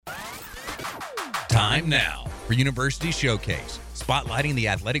Time now for University Showcase, spotlighting the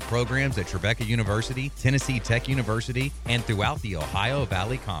athletic programs at Trevecca University, Tennessee Tech University, and throughout the Ohio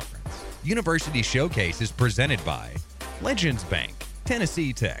Valley Conference. University Showcase is presented by Legends Bank,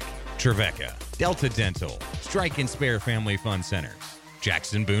 Tennessee Tech, Trevecca, Delta Dental, Strike and Spare Family Fun Centers,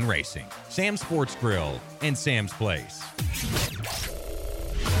 Jackson Boone Racing, Sam's Sports Grill, and Sam's Place.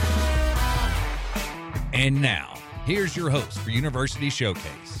 And now, here's your host for University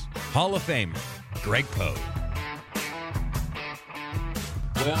Showcase, Hall of Famer, Greg Pogue.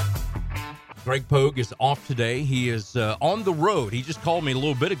 Well, Greg Pogue is off today. He is on the road. He just called me a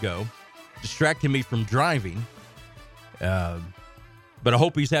little bit ago, distracting me from driving. But I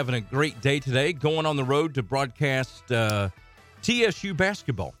hope he's having a great day today, going on the road to broadcast TSU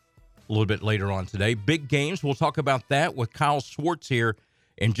basketball a little bit later on today. Big games. We'll talk about that with Kyle Schwartz here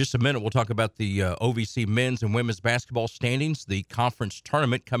in just a minute. We'll talk about the OVC men's and women's basketball standings, the conference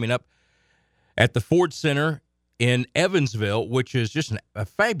tournament coming up at the Ford Center in Evansville, which is just a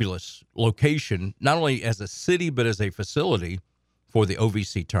fabulous location, not only as a city, but as a facility for the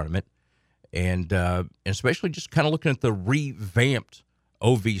OVC tournament. And especially just kind of looking at the revamped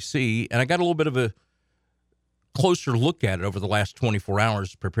OVC. And I got a little bit of a closer look at it over the last 24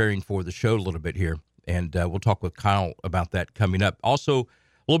 hours, preparing for the show a little bit here. And we'll talk with Kyle about that coming up. Also, a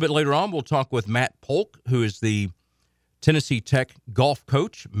little bit later on, we'll talk with Matt Polk, who is the Tennessee Tech golf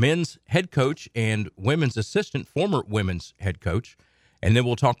coach, men's head coach, and women's assistant, former women's head coach. And then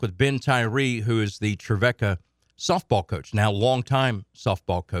we'll talk with Ben Tyree, who is the Trevecca softball coach, now longtime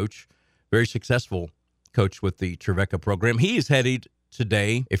softball coach, very successful coach with the Trevecca program. He is headed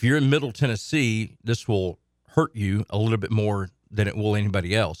today. If you're in Middle Tennessee, this will hurt you a little bit more than it will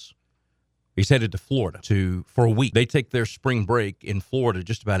anybody else. He's headed to Florida for a week. They take their spring break in Florida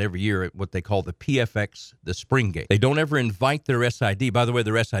just about every year at what they call the PFX, the Spring Game. They don't ever invite their SID. By the way,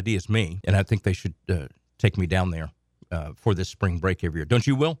 their SID is me, and I think they should take me down there for this spring break every year. Don't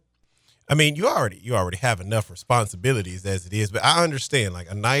you, Will? I mean, you already have enough responsibilities as it is, but I understand,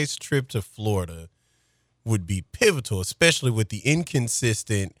 like, a nice trip to Florida would be pivotal, especially with the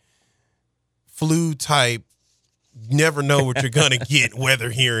inconsistent flu-type, never know what you're going to get weather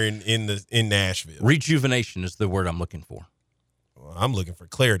here in Nashville. Rejuvenation is the word I'm looking for. Well, I'm looking for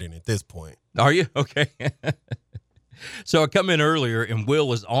Clarendon at this point. Are you? Okay. So I come in earlier, and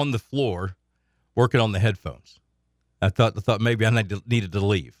Will is on the floor working on the headphones. I thought maybe I needed to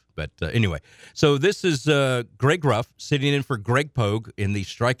leave. But anyway, so this is Greg Ruff sitting in for Greg Pogue in the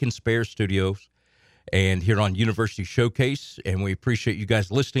Strike and Spare studios and here on University Showcase. And we appreciate you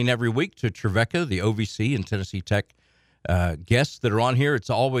guys listening every week to Trevecca, the OVC, and Tennessee Tech guests that are on here. It's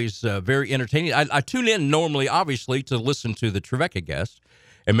always very entertaining. I tune in normally, obviously, to listen to the Trevecca guests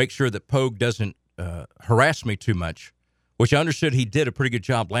and make sure that Pogue doesn't harass me too much, which I understood he did a pretty good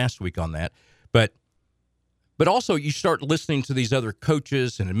job last week on that. But also, you start listening to these other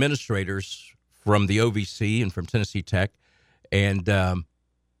coaches and administrators from the OVC and from Tennessee Tech, and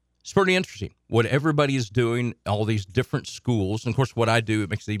it's pretty interesting what everybody is doing, all these different schools. And, of course, what I do, it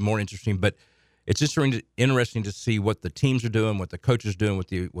makes it even more interesting. But it's interesting to see what the teams are doing, what the coaches are doing,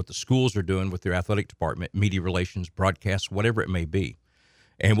 what the schools are doing with their athletic department, media relations, broadcasts, whatever it may be.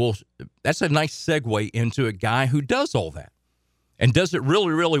 And that's a nice segue into a guy who does all that. And does it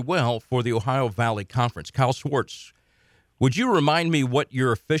really, really well for the Ohio Valley Conference. Kyle Schwartz, would you remind me what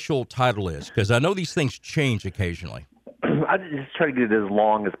your official title is? Because I know these things change occasionally. I just try to get it as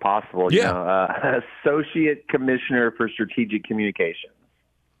long as possible. Yeah. Associate Commissioner for Strategic Communications.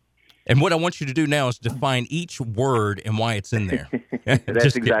 And what I want you to do now is define each word and why it's in there.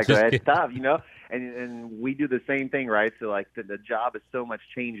 That's exactly right. It's tough, and we do the same thing, right? So, like, the job has so much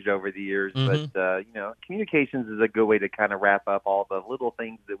changed over the years, but, communications is a good way to kind of wrap up all the little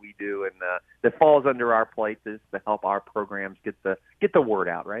things that we do and that falls under our plate to help our programs get the word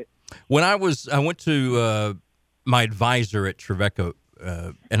out, right? When I went to my advisor at Trevecca,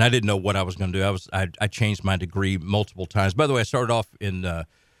 and I didn't know what I was going to do. I changed my degree multiple times. By the way, I started off in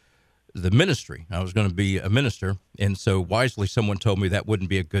the ministry. I was going to be a minister, and so wisely someone told me that wouldn't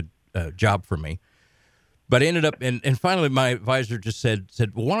be a good job for me. But I ended up, and finally my advisor just said,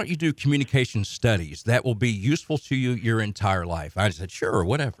 well, why don't you do communication studies? That will be useful to you your entire life. I said, sure,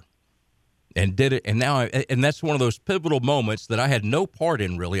 whatever. And did it, and now, and that's one of those pivotal moments that I had no part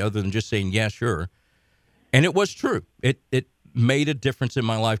in, really, other than just saying, yeah, sure. And it was true. It made a difference in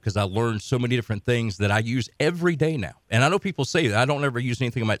my life because I learned so many different things that I use every day now. And I know people say that I don't ever use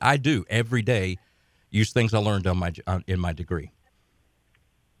anything I do every day, use things I learned in my degree.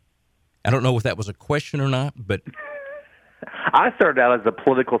 I don't know if that was a question or not, but I started out as a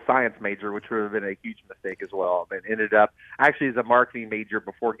political science major, which would have been a huge mistake as well, and ended up actually as a marketing major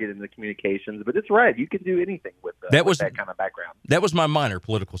before getting into communications. But it's right; you can do anything with that kind of background. That was my minor,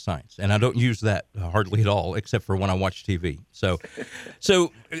 political science, and I don't use that hardly at all, except for when I watch TV. So,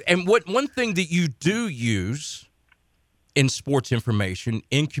 and one thing that you do use in sports information,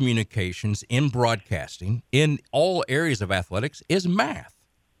 in communications, in broadcasting, in all areas of athletics is math.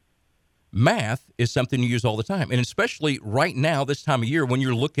 Math is something you use all the time, and especially right now, this time of year, when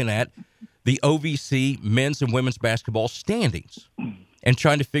you're looking at the OVC men's and women's basketball standings and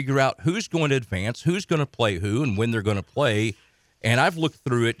trying to figure out who's going to advance, who's going to play who, and when they're going to play. And I've looked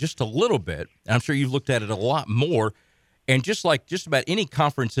through it just a little bit, and I'm sure you've looked at it a lot more. And just like just about any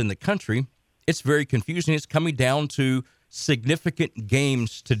conference in the country, it's very confusing. It's coming down to significant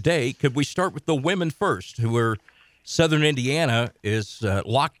games today. Could we start with the women first, who are Southern Indiana is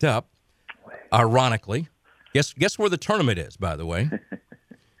locked up? Ironically, guess where the tournament is, by the way,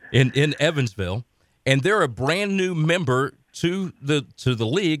 in Evansville, and they're a brand new member to the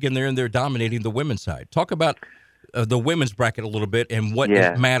league, and they're in there dominating the women's side. Talk about the women's bracket a little bit and what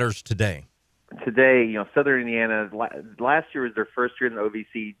matters today. Today, Southern Indiana, last year was their first year in the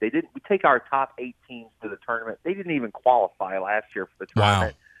OVC. We take our top 8 teams to the tournament. They didn't even qualify last year for the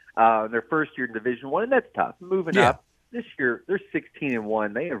tournament. Wow. Their first year in Division I, and that's tough. Moving up. This year, they're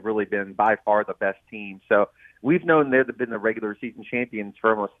 16-1. They have really been by far the best team. So we've known they've been the regular season champions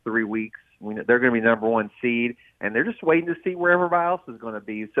for almost 3 weeks. They're going to be number 1 seed, and they're just waiting to see where everybody else is going to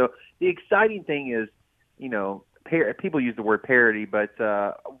be. So the exciting thing is, people use the word parity, but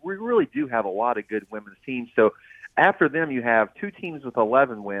we really do have a lot of good women's teams. So after them, you have 2 teams with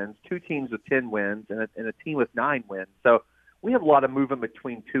 11 wins, 2 teams with 10 wins, and a team with 9 wins. So we have a lot of movement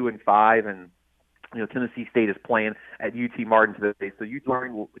between 2 and 5, and Tennessee State is playing at UT Martin today, so UT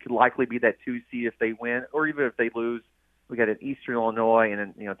Martin could likely be that 2 seed if they win, or even if they lose. We got an Eastern Illinois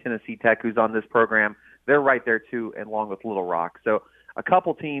and Tennessee Tech who's on this program. They're right there too, and along with Little Rock. So a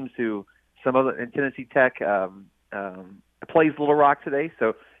couple teams and Tennessee Tech plays Little Rock today.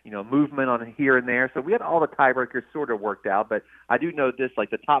 So movement on here and there. So we had all the tiebreakers sort of worked out, but I do know this: like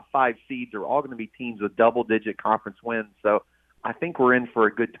the top 5 seeds are all going to be teams with double-digit conference wins. So I think we're in for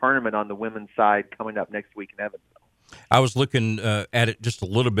a good tournament on the women's side coming up next week in Evansville. I was looking at it just a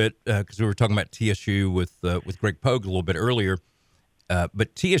little bit because we were talking about TSU with Greg Pogue a little bit earlier.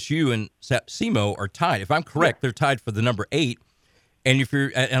 But TSU and SEMO are tied. If I'm correct, they're tied for the number 8. And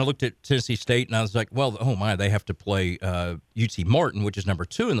I looked at Tennessee State and I was like, well, oh my, they have to play UT Martin, which is number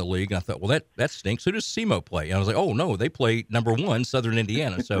 2 in the league. And I thought, well, that stinks. Who does SEMO play? And I was like, oh no, they play number 1, Southern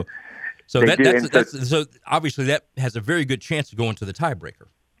Indiana. So so obviously that has a very good chance of going to the tiebreaker.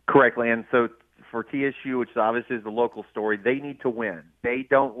 Correctly. And so for TSU, which obviously is the local story, they need to win. They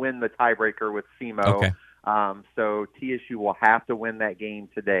don't win the tiebreaker with SEMO. Okay. So TSU will have to win that game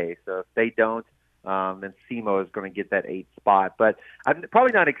today. So if they don't, then SEMO is going to get that 8th spot. But I'm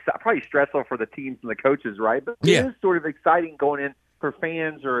probably not probably stressful for the teams and the coaches, right? But it is sort of exciting going in for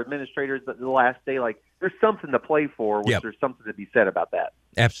fans or administrators the last day. Like there's something to play for, which there's something to be said about that.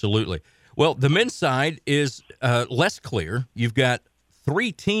 Absolutely. Well, the men's side is less clear. You've got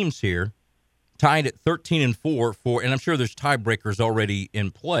 3 teams here tied at 13-4 and I'm sure there's tiebreakers already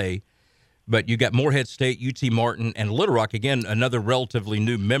in play, but you got Morehead State, UT Martin, and Little Rock, again, another relatively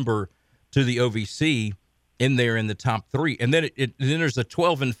new member to the OVC in there in the top 3. And then then there's a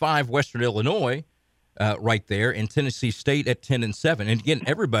 12-5 Western Illinois right there, and Tennessee State at 10-7. And again,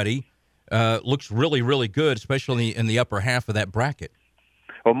 everybody looks really, really good, especially in the upper half of that bracket.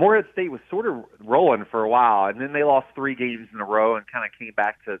 Well, Morehead State was sort of rolling for a while, and then they lost 3 games in a row and kind of came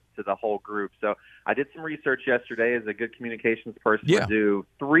back to the whole group. So I did some research yesterday, as a good communications person would do.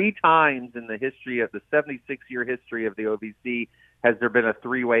 3 times in the history of the 76-year history of the OVC has there been a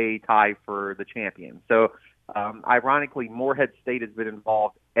 3-way tie for the champion. So ironically, Morehead State has been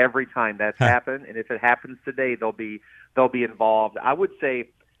involved every time that's happened, and if it happens today, they'll be involved. I would say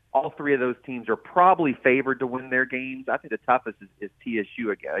all 3 of those teams are probably favored to win their games. I think the toughest is TSU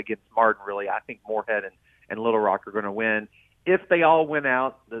against Martin, really. I think Morehead and Little Rock are going to win. If they all win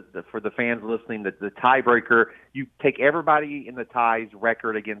out, for the fans listening, the tiebreaker, you take everybody in the ties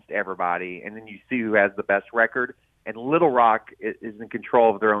record against everybody, and then you see who has the best record. And Little Rock is in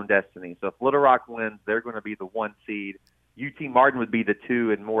control of their own destiny. So if Little Rock wins, they're going to be the 1 seed. UT Martin would be the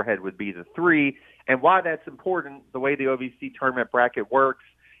 2, and Morehead would be the 3. And why that's important, the way the OVC tournament bracket works,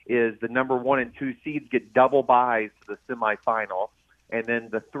 is the number 1 and 2 seeds get double buys to the semifinal, and then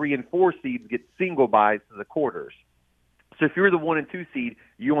the 3 and 4 seeds get single buys to the quarters. So if you're the 1 and 2 seed,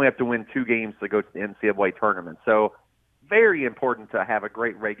 you only have to win 2 games to go to the NCAA tournament. So very important to have a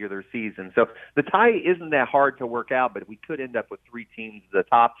great regular season. So the tie isn't that hard to work out, but we could end up with 3 teams at the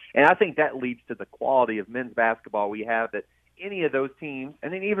top. And I think that leads to the quality of men's basketball we have, that any of those teams,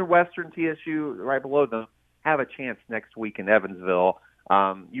 and then even Western, TSU right below them, have a chance next week in Evansville.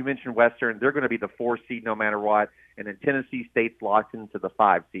 You mentioned Western. They're going to be the 4 seed no matter what. And then Tennessee State's locked into the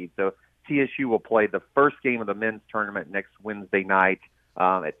 5 seed. So TSU will play the first game of the men's tournament next Wednesday night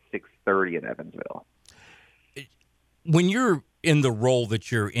at 6:30 in Evansville. When you're in the role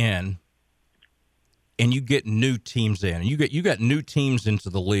that you're in and you get new teams in, and you got new teams into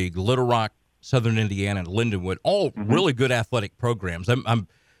the league, Little Rock, Southern Indiana, and Lindenwood, all really good athletic programs. I'm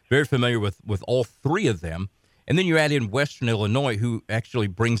very familiar with all 3 of them. And then you add in Western Illinois, who actually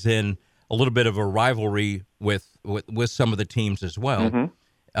brings in a little bit of a rivalry with some of the teams as well.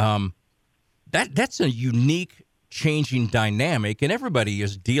 That's a unique changing dynamic, and everybody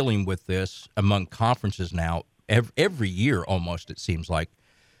is dealing with this among conferences now every year almost, it seems like,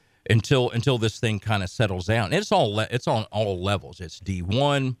 until this thing kind of settles down. And it's on all levels. It's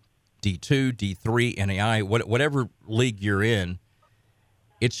D1, D2, D3, NAI, whatever league you're in,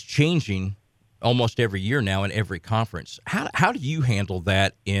 it's changing almost every year now in every conference. How do you handle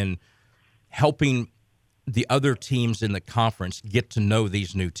that in helping the other teams in the conference get to know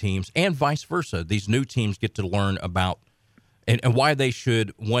these new teams, and vice versa? These new teams get to learn about and why they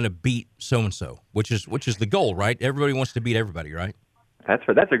should want to beat so-and-so, which is the goal, right? Everybody wants to beat everybody, right?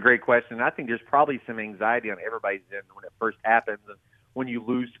 That's a great question. I think there's probably some anxiety on everybody's end when it first happens, and when you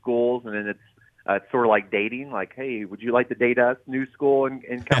lose schools, and then it's sort of like dating, like, hey, would you like to date us, new school,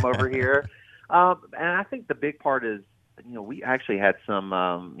 and come over here? And I think the big part is, we actually had some,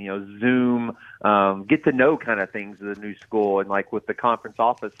 Zoom get to know kind of things of the new school, and like with the conference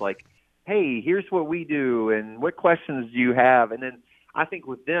office, like, hey, here's what we do, and what questions do you have? And then I think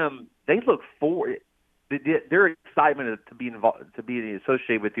with them, they look forward. Their excitement to be involved, to be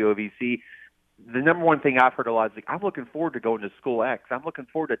associated with the OVC. The number one thing I've heard a lot is, like, I'm looking forward to going to school X. I'm looking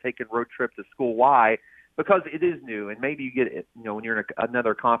forward to taking road trip to school Y, because it is new, and maybe you get, when you're in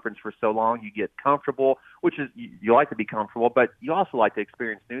another conference for so long, you get comfortable, which is, you like to be comfortable, but you also like to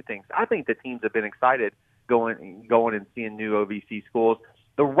experience new things. I think the teams have been excited going and seeing new OVC schools.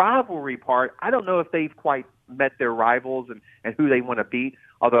 The rivalry part, I don't know if they've quite met their rivals and who they want to beat,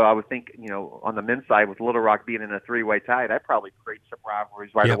 although I would think, on the men's side, with Little Rock being in a 3-way tie, that probably creates some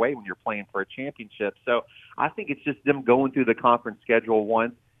rivalries right away when you're playing for a championship. So I think it's just them going through the conference schedule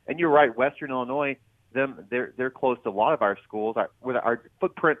once. And you're right, Western Illinois, they're close to a lot of our schools. Our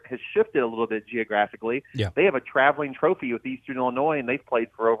footprint has shifted a little bit geographically. Yeah. They have a traveling trophy with Eastern Illinois, and they've played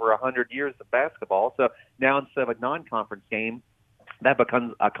for over 100 years of basketball. So now, instead of a non-conference game, that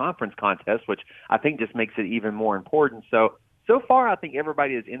becomes a conference contest, which I think just makes it even more important. So far, I think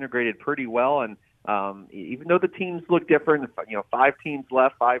everybody is integrated pretty well. And even though the teams look different, 5 teams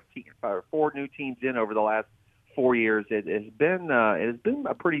left, 4 new teams in over the last 4 years, it has been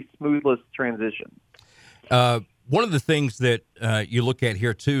a pretty smoothless transition. One of the things that you look at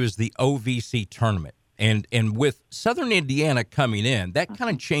here too is the OVC tournament, and with Southern Indiana coming in, that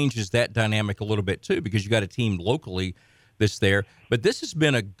kind of changes that dynamic a little bit too, because you got a team locally that's there. But this has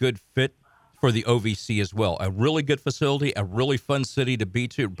been a good fit for the OVC as well. A really good facility, a really fun city to be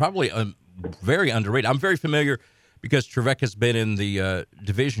to. Probably very underrated. I'm very familiar because Trevecca's been in the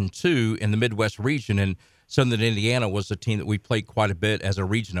Division II in the Midwest region, and Southern Indiana was a team that we played quite a bit as a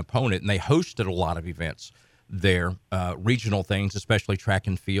region opponent, and they hosted a lot of events there, regional things, especially track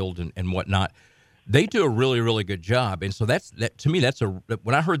and field and whatnot. They do a really, really good job. And so that to me,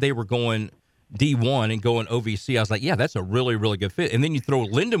 when I heard they were going D1 and going OVC, I was like, yeah, that's a really, really good fit. And then you throw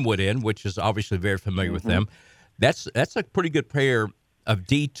Lindenwood in, which is obviously very familiar with them. That's a pretty good pair of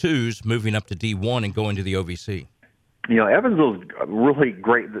D2s moving up to D1 and going to the OVC. Evansville's really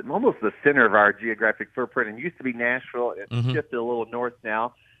great, almost the center of our geographic footprint. It used to be Nashville. It's shifted a little north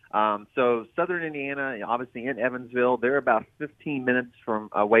now. So Southern Indiana, obviously in Evansville, they're about 15 minutes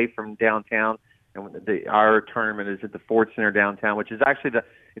away from downtown. And our tournament is at the Ford Center downtown, which is actually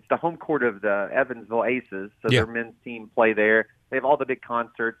it's the home court of the Evansville Aces. So their men's team play there. They have all the big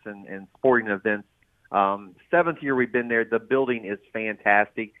concerts and sporting events. 7th year we've been there. The building is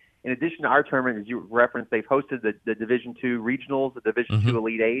fantastic. In addition to our tournament, as you referenced, they've hosted the Division II regionals, the Division II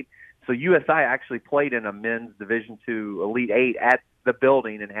Elite Eight. So USI actually played in a men's Division II Elite Eight at the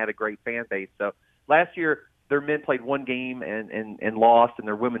building and had a great fan base. So last year, their men played one game and lost, and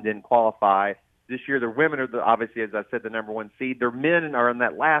their women didn't qualify. This year, their women are obviously, as I said, the number 1 seed. Their men are in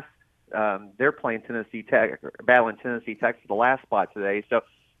that last. They're playing Tennessee Tech, battling Tennessee Tech for the last spot today. So,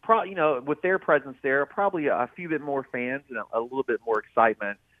 with their presence there, probably a few bit more fans and a little bit more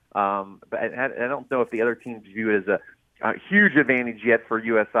excitement. But I don't know if the other teams view it a huge advantage yet for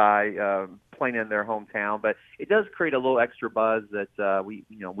USI playing in their hometown, but it does create a little extra buzz that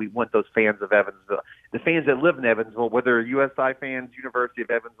we want those fans of Evansville, the fans that live in Evansville, whether USI fans, University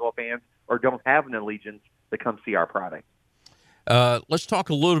of Evansville fans, or don't have an allegiance, to come see our product. Let's talk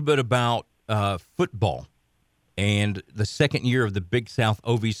a little bit about football and the second year of the Big South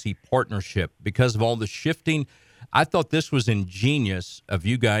OVC partnership. Because of all the shifting, I thought this was ingenious of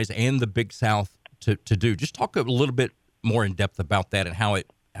you guys and the Big South to do. Just talk a little bit more in depth about that and how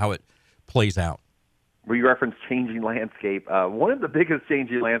it plays out. We referenced changing landscape. One of the biggest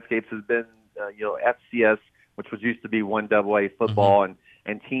changing landscapes has been FCS, which was used to be 1AA football,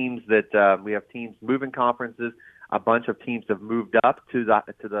 and teams that we have teams moving conferences. A bunch of teams have moved up to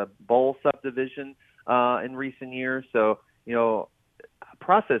the bowl subdivision in recent years. So,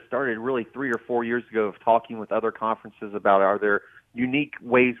 process started really 3 or 4 years ago of talking with other conferences about, are there unique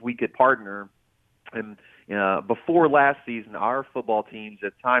ways we could partner. And before last season, our football teams,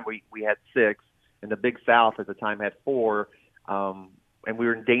 at the time we had 6, and the Big South at the time had 4, and we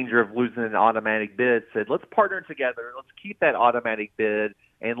were in danger of losing an automatic bid. Said, let's partner together, let's keep that automatic bid,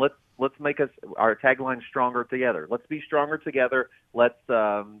 and let's make our tagline stronger together. Let's be stronger together. Let's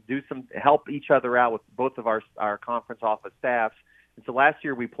help each other out with both of our conference office staffs. And so last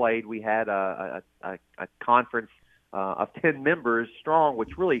year we had a conference of 10 members strong,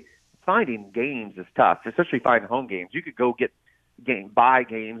 which really finding games is tough, especially finding home games. You could go buy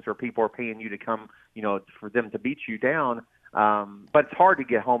games where people are paying you to come, for them to beat you down. But it's hard to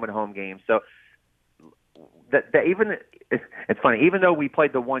get home games. So it's funny, even though we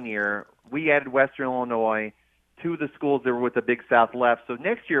played the 1 year, we added Western Illinois to the schools that were with the Big South left. So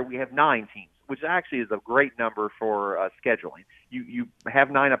next year we have 9 teams, which actually is a great number for scheduling. You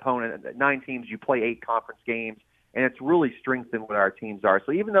have 9 teams, you play 8 conference games, and it's really strengthened what our teams are.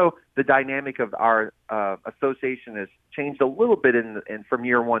 So even though the dynamic of our association has changed a little bit in from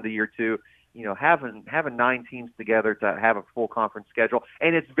year 1 to year 2, having 9 teams together to have a full conference schedule,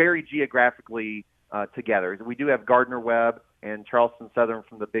 and it's very geographically together. We do have Gardner Webb and Charleston Southern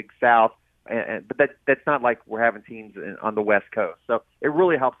from the Big South, but that's not like we're having teams on the West Coast. So it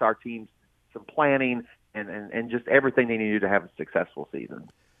really helps our teams some planning and just everything they need to do to have a successful season.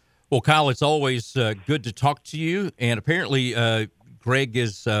 Well, Kyle, it's always good to talk to you, and apparently Greg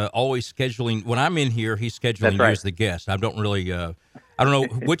is always scheduling. When I'm in here, he's scheduling you as the guest. I don't know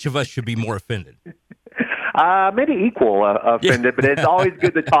which of us should be more offended. Maybe equal offended, but it's always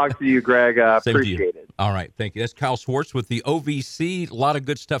good to talk to you, Greg. Appreciate it. All right, thank you. That's Kyle Swartz with the OVC. A lot of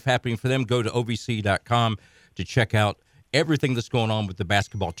good stuff happening for them. Go to ovc.com to check out everything that's going on with the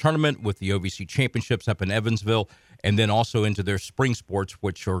basketball tournament, with the OVC championships up in Evansville, and then also into their spring sports,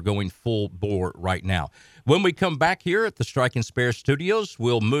 which are going full bore right now. When we come back here at the Strike and Spare Studios,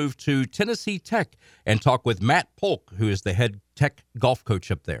 we'll move to Tennessee Tech and talk with Matt Polk, who is the head Tech golf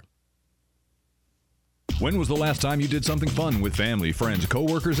coach up there. When was the last time you did something fun with family, friends,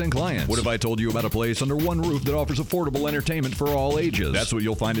 coworkers, and clients? What if I told you about a place under one roof that offers affordable entertainment for all ages? That's what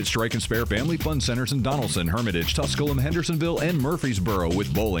you'll find at Strike and Spare Family Fun Centers in Donaldson, Hermitage, Tusculum, Hendersonville, and Murfreesboro,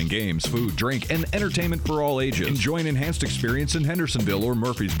 with bowling, games, food, drink, and entertainment for all ages. Enjoy an enhanced experience in Hendersonville or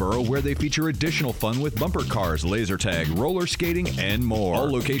Murfreesboro, where they feature additional fun with bumper cars, laser tag, roller skating, and more.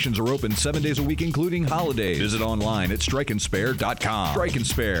 All locations are open 7 days a week, including holidays. Visit online at strikeandspare.com. Strike and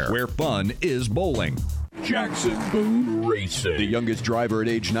Spare, where fun is bowling. Jackson Boone Racing. The youngest driver at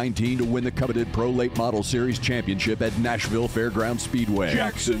age 19 to win the coveted Pro Late Model Series championship at Nashville Fairgrounds Speedway.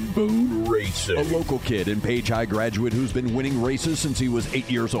 Jackson Boone Racing. A local kid and Page High graduate who's been winning races since he was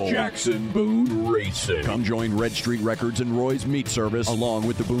 8 years old. Jackson Boone Racing. Come join Red Street Records and Roy's Meat Service, along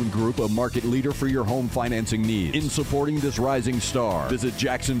with the Boone Group, a market leader for your home financing needs. In supporting this rising star, visit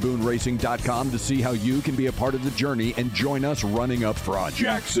JacksonBooneRacing.com to see how you can be a part of the journey and join us running up front.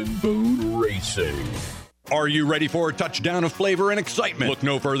 Jackson Boone Racing. Are you ready for a touchdown of flavor and excitement? Look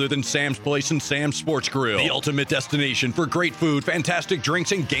no further than Sam's Place and Sam's Sports Grill, the ultimate destination for great food, fantastic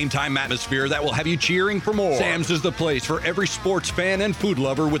drinks, and game time atmosphere that will have you cheering for more. Sam's is the place for every sports fan and food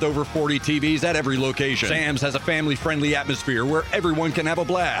lover, with over 40 TVs at every location. Sam's has a family-friendly atmosphere where everyone can have a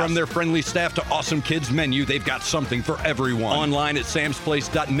blast. From their friendly staff to awesome kids menu, they've got something for everyone. Online at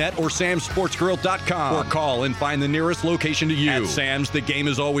samsplace.net or samsportsgrill.com, or call and find the nearest location to you. At Sam's, the game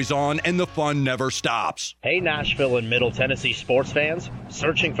is always on and the fun never stops. Hey, Nashville and Middle Tennessee sports fans,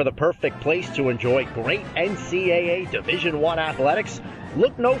 searching for the perfect place to enjoy great NCAA Division I athletics?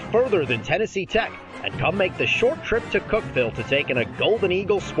 Look no further than Tennessee Tech and come make the short trip to Cookeville to take in a Golden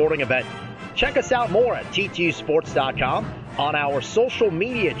Eagles sporting event. Check us out more at ttusports.com, on our social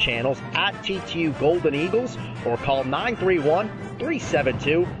media channels at TTU Golden Eagles, or call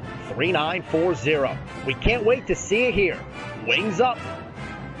 931-372 3940. We can't wait to see you here. Wings up.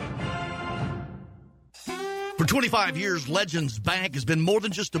 For 25 years, Legends Bank has been more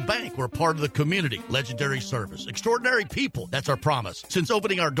than just a bank. We're a part of the community. Legendary service. Extraordinary people. That's our promise. Since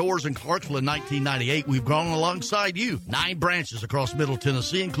opening our doors in Clarksville in 1998, we've grown alongside you. 9 branches across Middle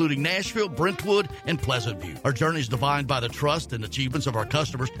Tennessee, including Nashville, Brentwood, and Pleasant View. Our journey is defined by the trust and achievements of our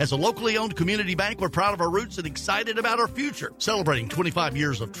customers. As a locally owned community bank, we're proud of our roots and excited about our future. Celebrating 25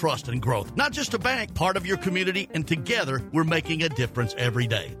 years of trust and growth. Not just a bank, part of your community, and together, we're making a difference every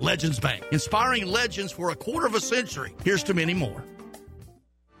day. Legends Bank. Inspiring legends for a quarter of a century. Here's to many more.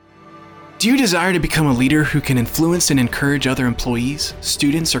 Do you desire to become a leader who can influence and encourage other employees,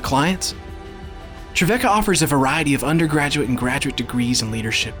 students, or clients? Trevecca offers a variety of undergraduate and graduate degrees in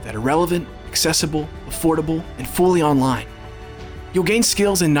leadership that are relevant, accessible, affordable, and fully online. You'll gain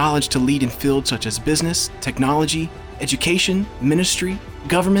skills and knowledge to lead in fields such as business, technology, education, ministry,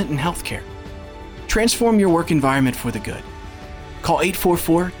 government, and healthcare. Transform your work environment for the good. Call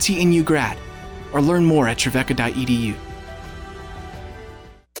 844-TNU-GRAD or learn more at trevecca.edu.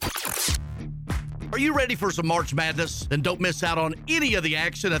 Are you ready for some March Madness? Then don't miss out on any of the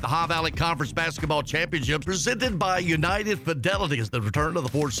action at the High Valley Conference Basketball Championship presented by United Fidelity as the return to the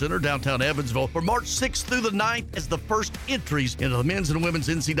Ford Center downtown Evansville for March 6th through the 9th as the first entries into the men's and women's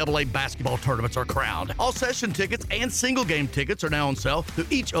NCAA basketball tournaments are crowned. All session tickets and single game tickets are now on sale through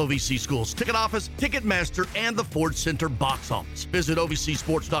each OVC school's ticket office, Ticketmaster, and the Ford Center box office. Visit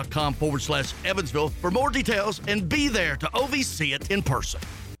ovcsports.com/Evansville for more details and be there to OVC it in person.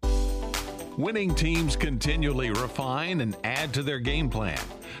 Winning teams continually refine and add to their game plan.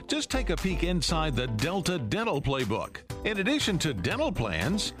 Just take a peek inside the Delta Dental Playbook. In addition to dental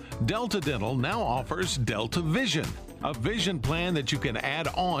plans, Delta Dental now offers Delta Vision, a vision plan that you can add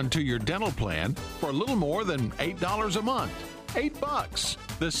on to your dental plan for a little more than $8 a month. $8.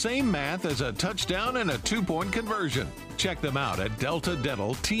 The same math as a touchdown and a 2-point conversion. Check them out at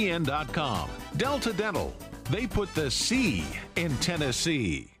deltadentaltn.com. Delta Dental. They put the C in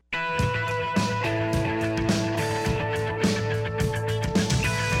Tennessee.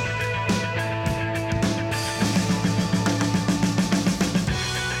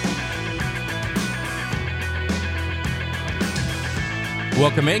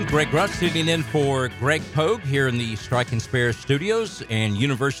 Welcome in. Greg Ruff sitting in for Greg Pogue here in the Strike and Spare Studios and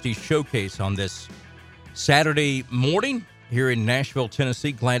University Showcase on this Saturday morning here in Nashville,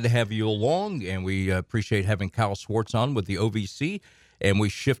 Tennessee. Glad to have you along, and we appreciate having Kyle Swartz on with the OVC. And we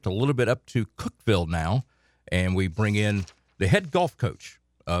shift a little bit up to Cookeville now, and we bring in the head golf coach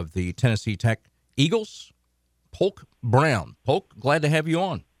of the Tennessee Tech Eagles, Polk Brown. Polk, glad to have you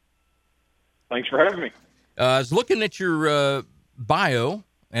on. Thanks for having me. I was looking at your bio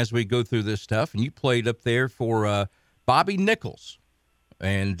as we go through this stuff, and you played up there for Bobby Nichols.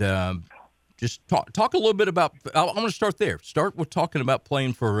 And just talk a little bit about – I'm going to start there. Start with talking about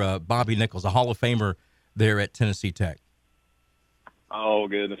playing for Bobby Nichols, a Hall of Famer there at Tennessee Tech. Oh,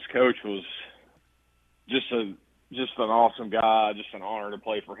 goodness. Coach was just an awesome guy, just an honor to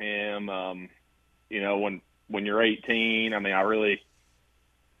play for him. When you're 18, I mean,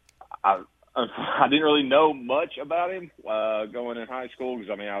 I didn't really know much about him going in high school because,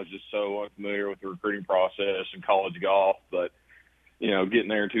 I mean, I was just so unfamiliar with the recruiting process and college golf. But, getting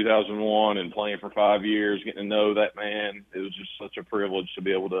there in 2001 and playing for 5 years, getting to know that man, it was just such a privilege to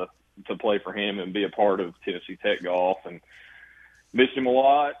be able to play for him and be a part of Tennessee Tech golf. And missed him a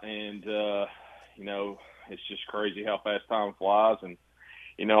lot. And, it's just crazy how fast time flies. And,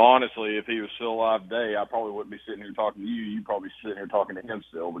 honestly, if he was still alive today, I probably wouldn't be sitting here talking to you. You'd probably be sitting here talking to him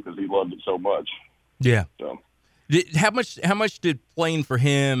still because he loved it so much. Yeah. So, how much did playing for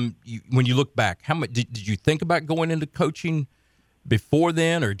him, when you look back, how much did you think about going into coaching before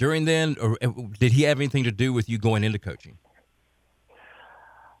then or during then, or did he have anything to do with you going into coaching?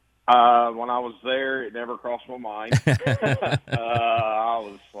 When I was there, it never crossed my mind. I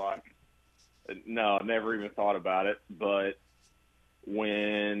was like, no, I never even thought about it. But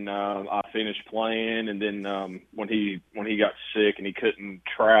when I finished playing, and then when he got sick and he couldn't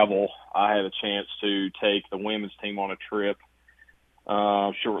travel, I had a chance to take the women's team on a trip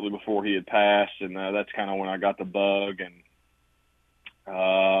shortly before he had passed, and that's kind of when I got the bug. And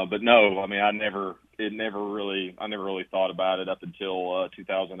but no, I mean, I never really thought about it up until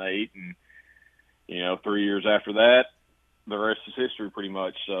 2008, and 3 years after that, the rest is history pretty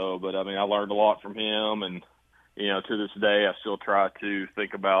much. So, but I mean, I learned a lot from him, and to this day, I still try to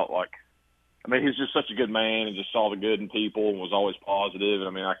think about, he's just such a good man and just saw the good in people and was always positive. And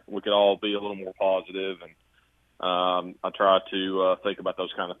I mean, we could all be a little more positive, and I try to think about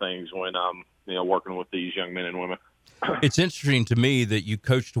those kind of things when I'm, working with these young men and women. It's interesting to me that you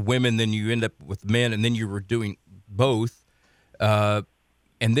coached women, then you end up with men, and then you were doing both. And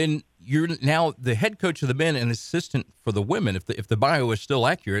then you're now the head coach of the men and assistant for the women. If the bio is still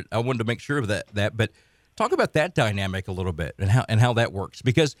accurate, I wanted to make sure of that. But talk about that dynamic a little bit and how that works.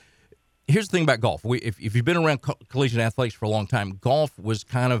 Because here's the thing about golf. If you've been around collegiate athletics for a long time, golf was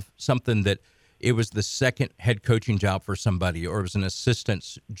kind of something that it was the second head coaching job for somebody, or it was an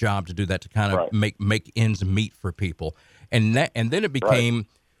assistant's job to do that, to kind of make ends meet for people. And then it became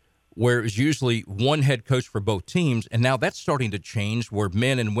where it was usually one head coach for both teams. And now that's starting to change, where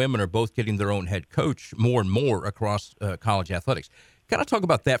men and women are both getting their own head coach more and more across college athletics. Kind of talk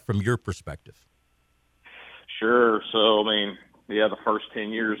about that from your perspective. Sure. So, the first 10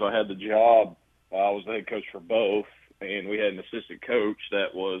 years I had the job, I was the head coach for both. And we had an assistant coach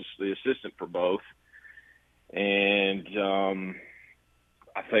that was the assistant for both. And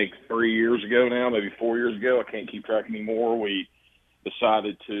I think 3 years ago now, maybe 4 years ago, I can't keep track anymore, we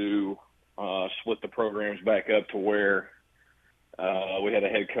decided to split the programs back up to where we had a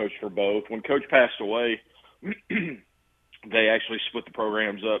head coach for both. When Coach passed away, they actually split the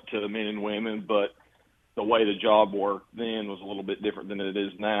programs up to men and women, but the way the job worked then was a little bit different than it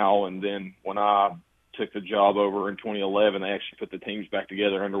is now. And then when I took the job over in 2011, they actually put the teams back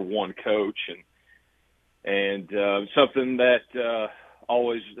together under one coach, and something that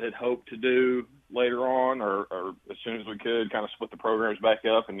always had hoped to do later on, or as soon as we could, kind of split the programs back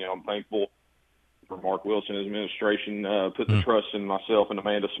up. And I'm thankful for Mark Wilson and his administration put the trust in myself and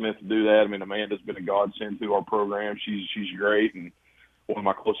Amanda Smith to do that. Amanda's been a godsend to our program. She's great and one of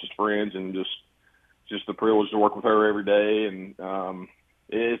my closest friends, and just the privilege to work with her every day. And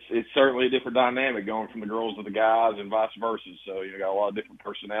it's certainly a different dynamic going from the girls to the guys and vice versa. So you got a lot of different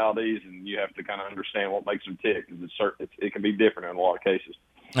personalities, and you have to kind of understand what makes them tick, because it can be different in a lot of cases.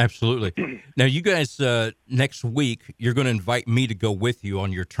 Absolutely. Now, you guys, next week, you're going to invite me to go with you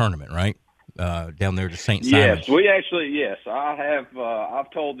on your tournament, right? Down there to St. Simon's. Yes, I have. I've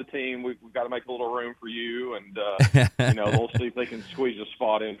told the team we've got to make a little room for you, and we'll see if they can squeeze a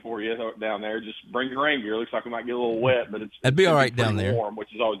spot in for you down there. Just bring your rain gear. Looks like we might get a little wet, but it'd be all right down there. Warm,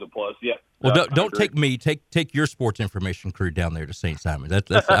 which is always a plus. Yeah. Well, don't take me. Take your sports information crew down there to St. Simon's.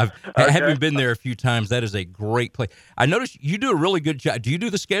 Having been there a few times, that is a great place. I noticed you do a really good job. Do you do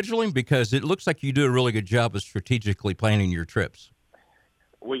the scheduling? Because it looks like you do a really good job of strategically planning your trips.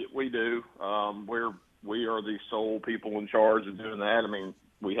 We do. We are the sole people in charge of doing that.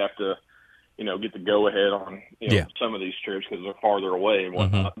 We have to, get the go ahead on some of these trips because they're farther away and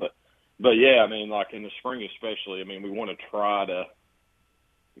whatnot. Mm-hmm. But yeah, like in the spring especially, we want to try to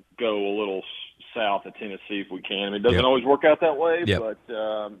go a little south of Tennessee if we can. It doesn't always work out that way, but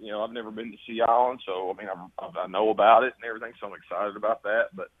I've never been to Sea Island, so I know about it and everything, so I'm excited about that.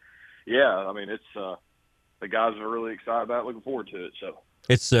 But yeah, it's the guys are really excited about it, looking forward to it. So.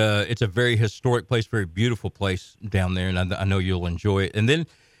 It's a very historic place, very beautiful place down there, and I know you'll enjoy it. And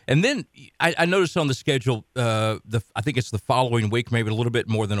then I noticed on the schedule, I think it's the following week, maybe a little bit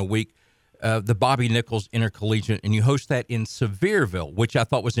more than a week, the Bobby Nichols Intercollegiate, and you host that in Sevierville, which I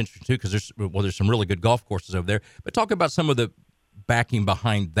thought was interesting too, because there's some really good golf courses over there. But talk about some of the backing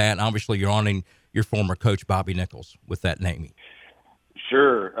behind that. Obviously, you're honoring your former coach Bobby Nichols with that naming.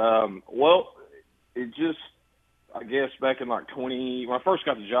 Sure. Well, it just. I guess back in when I first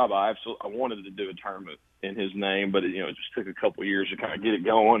got the job, I wanted to do a tournament in his name, but it just took a couple of years to kind of get it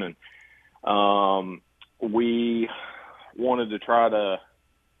going, and we wanted to try to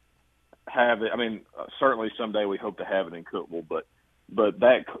have it. Certainly someday we hope to have it in Cookeville, but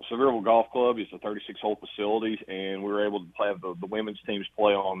that Sevierville Golf Club is a 36-hole facility, and we were able to have the women's teams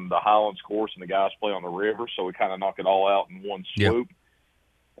play on the Highlands course and the guys play on the river, so we kind of knock it all out in one swoop,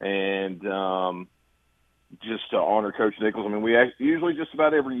 and just to honor Coach Nichols. We usually just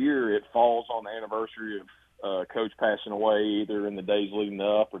about every year it falls on the anniversary of Coach passing away, either in the days leading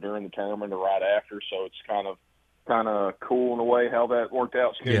up or during the tournament or right after. So it's kind of cool in a way how that worked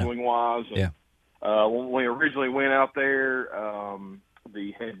out scheduling wise. And, when we originally went out there,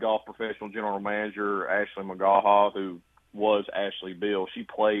 the head golf professional general manager Ashley McGaha, who was Ashley Bill, she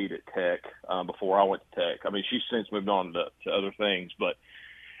played at Tech before I went to Tech. She's since moved on to other things, but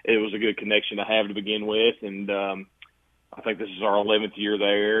it was a good connection to have to begin with, and I think this is our 11th year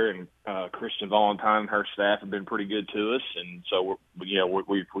there. And Kristen Valentine and her staff have been pretty good to us, and so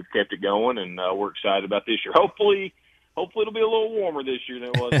we've kept it going, and we're excited about this year. Hopefully it'll be a little warmer this year than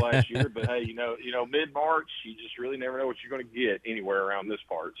it was last year. But hey, mid-March, you just really never know what you're going to get anywhere around this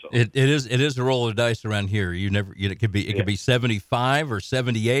part. So it is a roll of the dice around here. It could be 75 or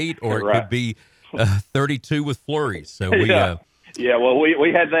 78, or it could be 32 with flurries. So Yeah, well,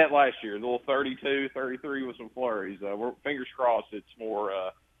 we had that last year, a little 32, 33 with some flurries. We're fingers crossed it's more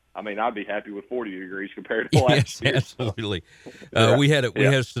I'd be happy with 40 degrees compared to last year. Absolutely. Yeah. We Yeah.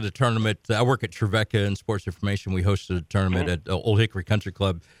 hosted a tournament. I work at Trevecca in sports information. We hosted a tournament at Old Hickory Country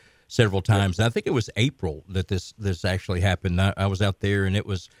Club several times. And I think it was April that this actually happened. I was out there, and it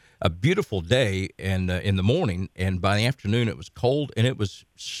was a beautiful day, and in the morning, and by the afternoon it was cold and it was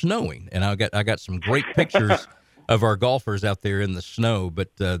snowing. And I got some great pictures of our golfers out there in the snow,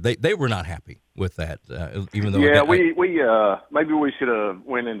 but they were not happy with that. Even though we maybe we should have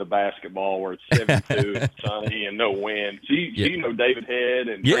went into basketball where it's 72 and sunny and no wind. So you know David Head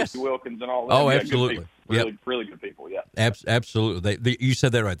and Tracy Wilkins and all that. Oh, absolutely. Really good people. Yeah, absolutely. You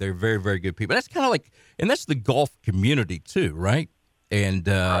said that right. They're very, very good people. That's kind of like, and that's the golf community too, right? And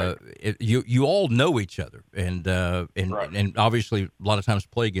you all know each other, and obviously a lot of times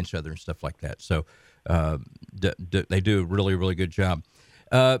play against each other and stuff like that. So they do a really, really good job.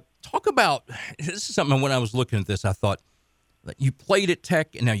 Talk about, this is something when I was looking at this, I thought, you played at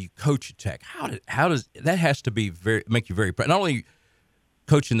Tech and now you coach at Tech. How does that has to be make you very proud? Not only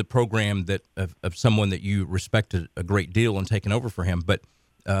coaching the program that of someone that you respected a great deal and taking over for him, but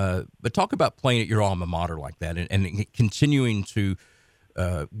talk about playing at your alma mater like that and continuing to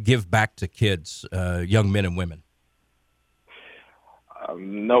give back to kids, young men and women.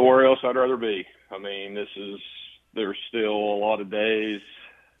 Nowhere else I'd rather be. I mean, there's still a lot of days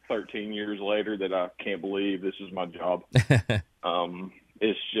 13 years later that I can't believe this is my job.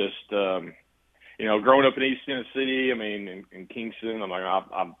 It's just, growing up in East Tennessee, I mean, in Kingston,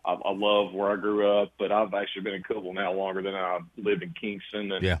 I love where I grew up, but I've actually been in Cookeville now longer than I've lived in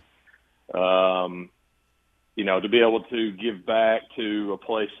Kingston. And, to be able to give back to a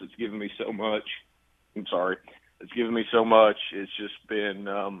place that's given me so much, it's given me so much. It's just been,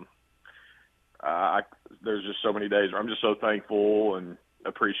 there's just so many days where I'm just so thankful and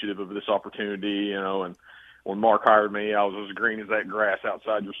appreciative of this opportunity, and when Mark hired me, I was as green as that grass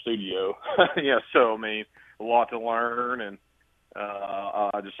outside your studio. So, I mean, a lot to learn, and I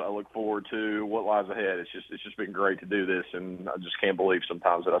look forward to what lies ahead. It's just been great to do this, and I just can't believe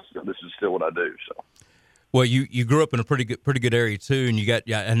sometimes that this is still what I do. So. Well, you grew up in a pretty good area too, and you got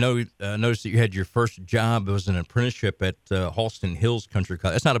I noticed that you had your first job. It was an apprenticeship at Halston Hills Country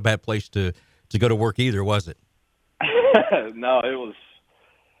Club. That's not a bad place to go to work either, was it? No,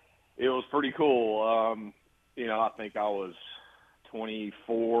 it was pretty cool. I think I was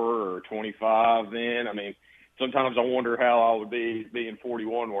 24 or 25 then. I mean, sometimes I wonder how I would be being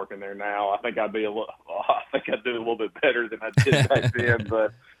 41 working there now. I think I'd do a little bit better than I did back then,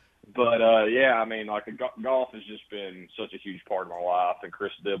 but I mean, golf has just been such a huge part of my life. And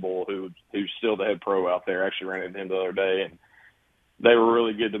Chris Dibble, who's still the head pro out there, actually ran into him the other day, and they were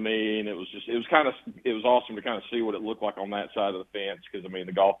really good to me. And it was awesome to kind of see what it looked like on that side of the fence. Because I mean,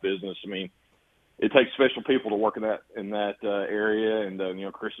 the golf business, I mean, it takes special people to work in that area,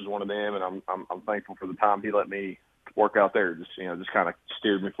 and Chris is one of them. And I'm thankful for the time he let me work out there. Just kind of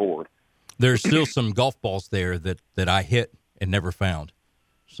steered me forward. There's still some golf balls there that I hit and never found.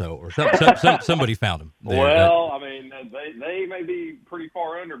 So, or somebody found them. Well, I mean, they may be pretty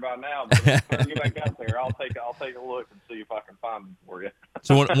far under by now. But if I get back out there, I'll take a look and see if I can find them for you.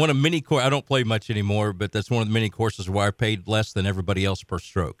 So, one of many I don't play much anymore, but that's one of the many courses where I paid less than everybody else per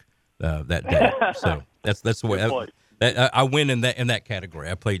stroke that day. So that's the way I win in that category.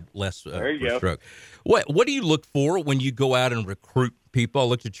 I played less per stroke. What do you look for when you go out and recruit people? I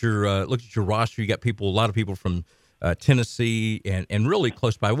looked at your roster. You got a lot of people from Tennessee and really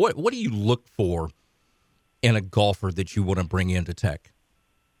close by. What do you look for in a golfer that you want to bring into Tech?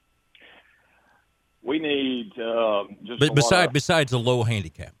 We need besides a low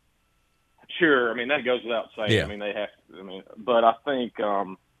handicap. Sure, I mean that goes without saying. Yeah. I mean they have. But I think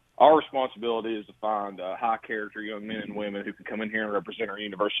our responsibility is to find high character young men and women who can come in here and represent our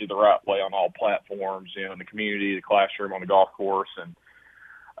university the right way on all platforms. In the community, the classroom, on the golf course, and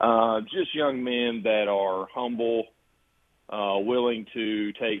just young men that are humble, willing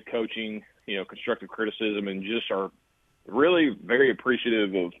to take coaching, constructive criticism, and just are really very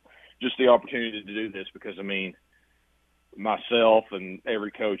appreciative of just the opportunity to do this. Because, I mean, myself and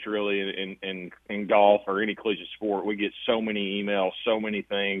every coach really in golf or any collegiate sport, we get so many emails, so many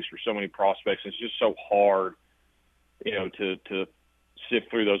things for so many prospects. It's just so hard, to sift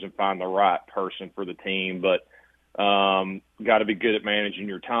through those and find the right person for the team. But got to be good at managing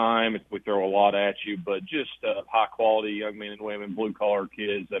your time. We throw a lot at you, but just high quality young men and women, blue collar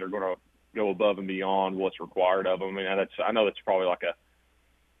kids that are going to go above and beyond what's required of them. I mean, I know that's probably like a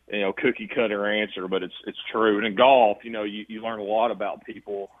cookie cutter answer, but it's true. And in golf, you learn a lot about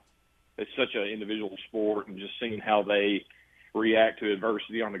people. It's such an individual sport, and just seeing how they react to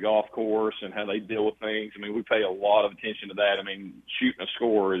adversity on the golf course and how they deal with things. I mean, we pay a lot of attention to that. I mean, shooting a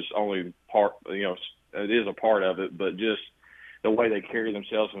score is only part, it is a part of it, but just the way they carry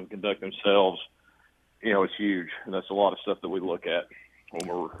themselves and conduct themselves, it's huge. And that's a lot of stuff that we look at when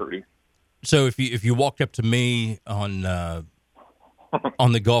we're recruiting. So if you walked up to me on the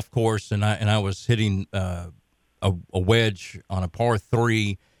golf course and I was hitting a wedge on a par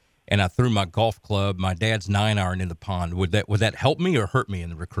 3, and I threw my golf club, my dad's 9-iron in the pond, would that help me or hurt me in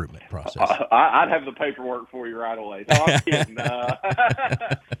the recruitment process? I'd have the paperwork for you right away. No, I'm kidding.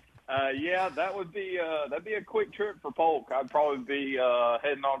 Yeah, that'd be a quick trip for Polk. I'd probably be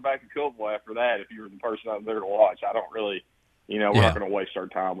heading on back to Cookville after that if you were the person out there to watch. I don't really, we're not going to waste our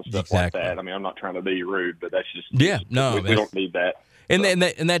time with stuff like that. I mean, I'm not trying to be rude, but that's just we don't need that. And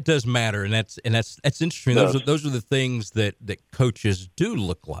that does matter, and that's interesting. Those are the things that coaches do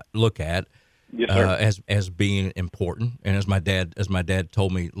look at as being important. And as my dad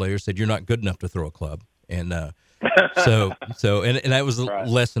told me later, said you're not good enough to throw a club, and so that was a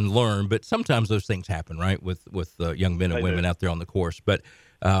lesson learned. But sometimes those things happen, right, with young men and women out there on the course. But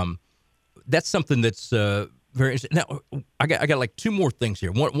that's something that's very interesting. Now I got like 2 more things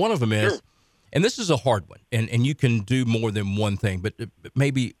here. One of them is. And this is a hard one, and you can do more than one thing, but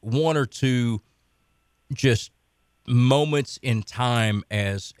maybe 1 or 2 just moments in time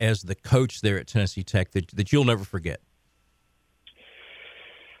as the coach there at Tennessee Tech that you'll never forget.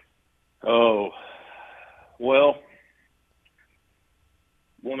 Oh, well,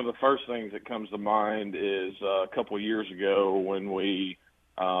 one of the first things that comes to mind is a couple of years ago when we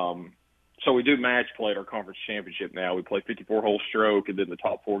so we do match play at our conference championship now. We play 54-hole stroke, and then the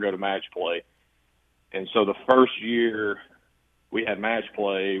top 4 go to match play. And so the first year we had match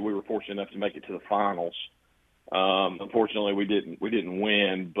play, we were fortunate enough to make it to the finals. Unfortunately, we didn't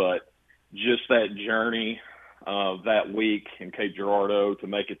win, but just that journey of that week in Cape Girardeau to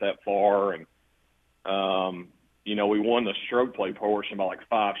make it that far, and we won the stroke play portion by like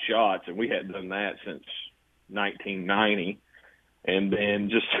 5 shots, and we hadn't done that since 1990. And then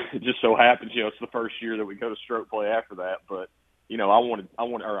just so happens, it's the first year that we go to stroke play after that, but. I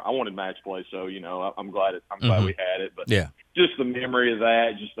wanted match play, so I'm glad we had it. But just the memory of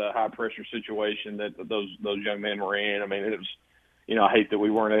that, just the high pressure situation that those young men were in. I mean, it was, I hate that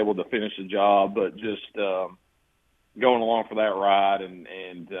we weren't able to finish the job, but just going along for that ride and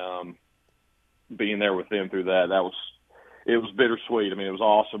being there with them through that it was bittersweet. I mean, it was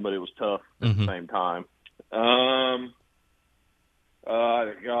awesome, but it was tough at the same time.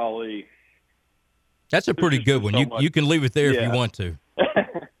 Golly. That's a pretty good one. You can leave it there if you want to.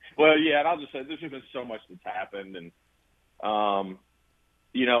 Well, yeah, and I'll just say there's been so much that's happened, and I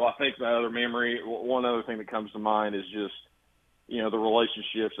think the other memory, one other thing that comes to mind is just the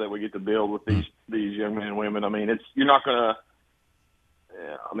relationships that we get to build with these young men and women. I mean, you're not gonna.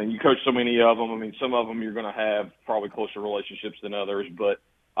 I mean, you coach so many of them. I mean, some of them you're going to have probably closer relationships than others, but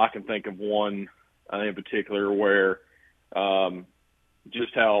I can think of one in particular where.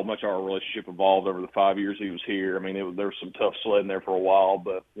 Just how much our relationship evolved over the 5 years he was here. I mean, there was some tough sledding there for a while,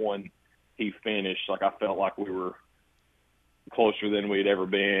 but when he finished, I felt like we were closer than we'd ever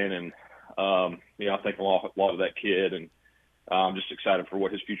been. And, I think a lot of that kid, and I'm just excited for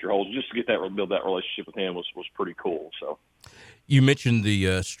what his future holds. Just to get build that relationship with him was pretty cool. So. You mentioned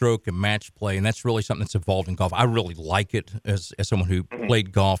the stroke and match play, and that's really something that's evolved in golf. I really like it as someone who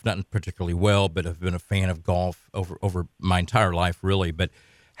played golf, not particularly well, but have been a fan of golf over my entire life, really. But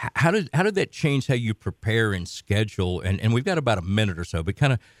how did that change how you prepare and schedule? And we've got about a minute or so, but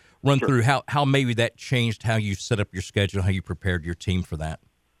kind of run through how maybe that changed how you set up your schedule, how you prepared your team for that.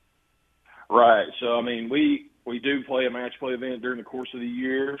 Right. So, I mean, we do play a match play event during the course of the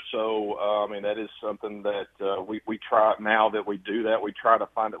year. So, that is something that we try, now that we do that, we try to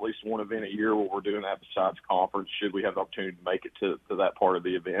find at least one event a year where we're doing that besides conference, should we have the opportunity to make it to that part of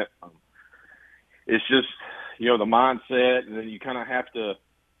the event. It's just, the mindset, and then you kind of have to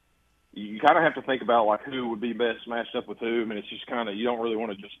think about, like, who would be best matched up with whom, and it's just kind of, you don't really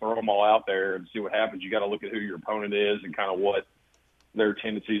want to just throw them all out there and see what happens. You got to look at who your opponent is and kind of what their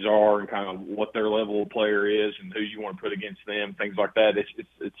tendencies are and kind of what their level of player is and who you want to put against them, things like that.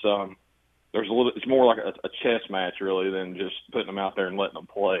 It's more like a chess match really than just putting them out there and letting them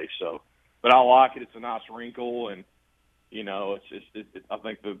play. So, but I like it. It's a nice wrinkle, and I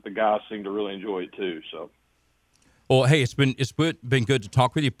think the guys seem to really enjoy it too. So. Well, hey, it's been good to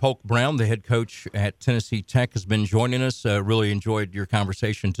talk with you. Polk Brown, the head coach at Tennessee Tech, has been joining us. Really enjoyed your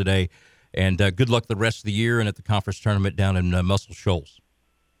conversation today. And good luck the rest of the year and at the conference tournament down in Muscle Shoals.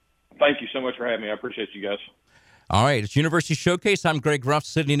 Thank you so much for having me. I appreciate you guys. All right, it's University Showcase. I'm Greg Ruff,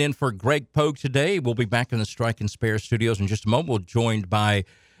 sitting in for Greg Pogue today. We'll be back in the Strike and Spare studios in just a moment. We're joined by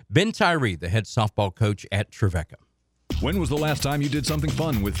Ben Tyree, the head softball coach at Trevecca. When was the last time you did something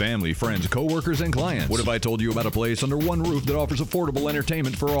fun with family, friends, coworkers, and clients? What if I told you about a place under one roof that offers affordable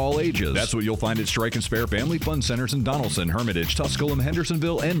entertainment for all ages? That's what you'll find at Strike and Spare Family Fun Centers in Donaldson, Hermitage, Tusculum,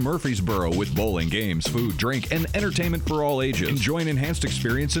 Hendersonville, and Murfreesboro, with bowling, games, food, drink, and entertainment for all ages. Enjoy an enhanced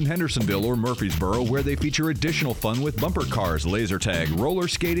experience in Hendersonville or Murfreesboro, where they feature additional fun with bumper cars, laser tag, roller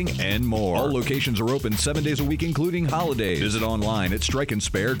skating, and more. All locations are open 7 days a week, including holidays. Visit online at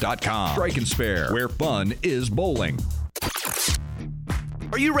strikeandspare.com. Strike and Spare, where fun is bowling.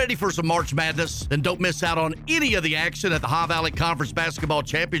 Are you ready for some March Madness? Then don't miss out on any of the action at the High Valley Conference Basketball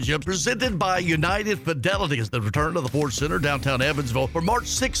Championship presented by United Fidelity as the return to the Ford Center downtown Evansville for March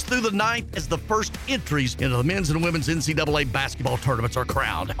 6th through the 9th as the first entries into the men's and women's NCAA basketball tournaments are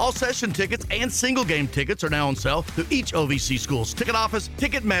crowned. All session tickets and single game tickets are now on sale through each OVC school's ticket office,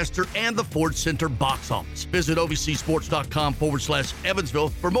 Ticketmaster, and the Ford Center box office. Visit ovcsports.com/Evansville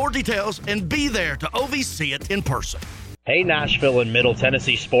for more details and be there to OVC it in person. Hey Nashville and Middle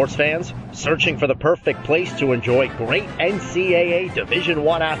Tennessee sports fans, searching for the perfect place to enjoy great NCAA Division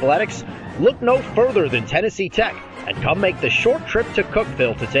I athletics? Look no further than Tennessee Tech and come make the short trip to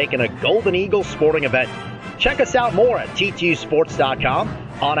Cookeville to take in a Golden Eagles sporting event. Check us out more at TTUsports.com,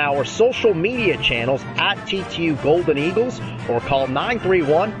 on our social media channels at TTU Golden Eagles, or call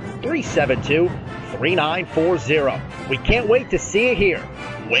 931-372-3940. We can't wait to see you here.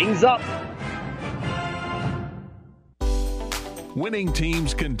 Wings up! Winning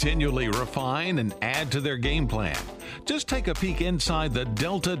teams continually refine and add to their game plan. Just take a peek inside the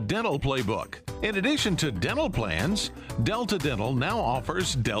Delta Dental Playbook. In addition to dental plans, Delta Dental now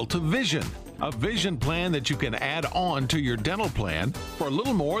offers Delta Vision, a vision plan that you can add on to your dental plan for a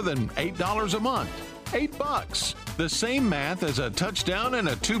little more than $8 a month. $8. The same math as a touchdown and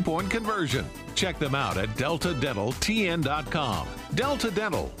a 2-point conversion. Check them out at deltadentaltn.com. Delta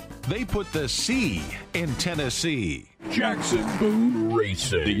Dental. They put the C in Tennessee. Jackson Boone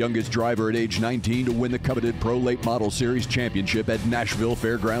Racing. The youngest driver at age 19 to win the coveted Pro Late Model Series championship at Nashville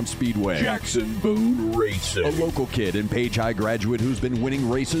Fairgrounds Speedway. Jackson Boone Racing. A local kid and Page High graduate who's been winning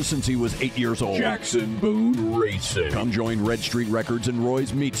races since he was 8 years old. Jackson Boone Racing. Come join Red Street Records and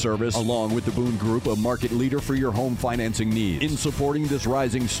Roy's Meat Service, along with the Boone Group, a market leader for your home financing needs. In supporting this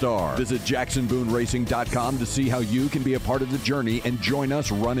rising star, visit JacksonBooneRacing.com to see how you can be a part of the journey and join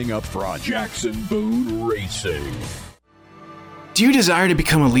us running up front. Jackson Boone Racing. Do you desire to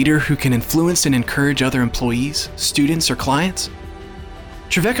become a leader who can influence and encourage other employees, students, or clients?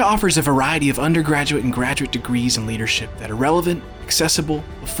 Trevecca offers a variety of undergraduate and graduate degrees in leadership that are relevant, accessible,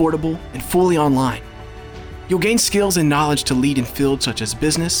 affordable, and fully online. You'll gain skills and knowledge to lead in fields such as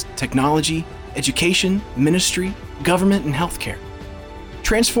business, technology, education, ministry, government, and healthcare.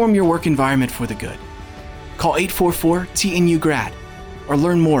 Transform your work environment for the good. Call 844-TNU-GRAD or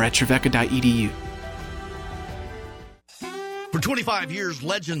learn more at trevecca.edu. For 25 years,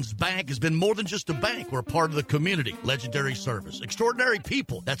 Legends Bank has been more than just a bank. We're a part of the community. Legendary service. Extraordinary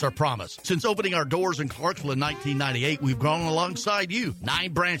people. That's our promise. Since opening our doors in Clarksville in 1998, we've grown alongside you.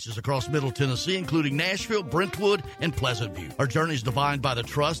 9 branches across Middle Tennessee, including Nashville, Brentwood, and Pleasant View. Our journey is defined by the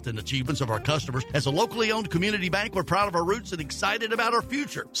trust and achievements of our customers. As a locally owned community bank, we're proud of our roots and excited about our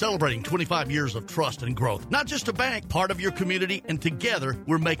future. Celebrating 25 years of trust and growth. Not just a bank, part of your community, and together,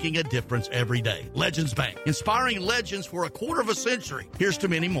 we're making a difference every day. Legends Bank. Inspiring legends for a quarter of a century. Here's to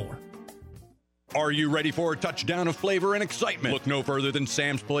many more. Are you ready for a touchdown of flavor and excitement? Look no further than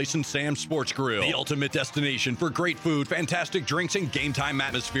Sam's Place and Sam's Sports Grill, the ultimate destination for great food, fantastic drinks, and game time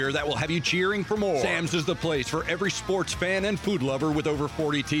atmosphere that will have you cheering for more. Sam's is the place for every sports fan and food lover with over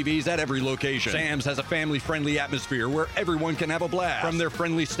 40 TVs at every location. Sam's has a family-friendly atmosphere where everyone can have a blast. From their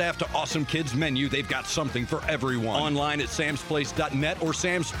friendly staff to awesome kids menu, they've got something for everyone. Online at samsplace.net or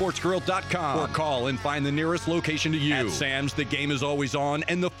samsportsgrill.com, or call and find the nearest location to you. At Sam's, the game is always on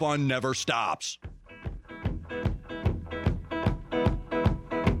and the fun never stops.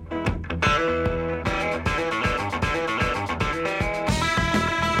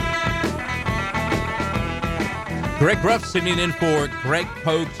 Greg Ruff sitting in for Greg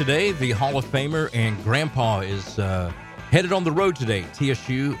Pogue today, the Hall of Famer, and Grandpa is headed on the road today,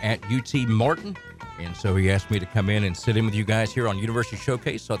 TSU at UT Martin. And so he asked me to come in and sit in with you guys here on University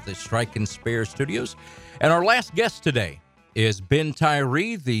Showcase at the Strike and Spare Studios. And our last guest today is Ben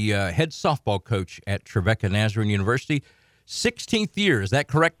Tyree, the head softball coach at Trevecca Nazarene University. 16th year, is that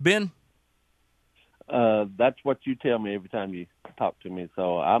correct, Ben? That's what you tell me every time you talk to me,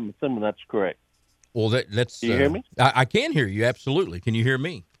 so I'm assuming that's correct. Well, that's. Can you hear me? I can hear you, absolutely. Can you hear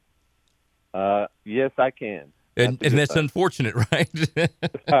me? Yes, I can. And that's unfortunate, right?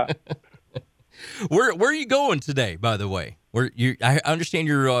 Where are you going today, by the way? I understand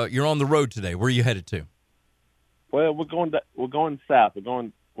you're on the road today. Where are you headed to? Well, we're going south.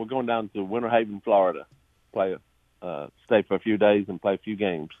 We're going down to Winter Haven, Florida. Stay for a few days and play a few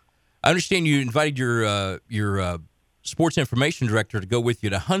games. I understand you invited your sports information director to go with you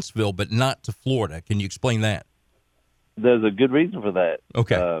to Huntsville, but not to Florida. Can you explain that? There's a good reason for that.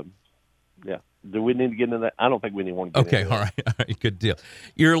 Okay. Yeah. Do we need to get into that? I don't think we need to get into that. Okay, all right, good deal.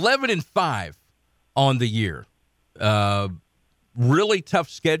 You're 11-5 on the year. Really tough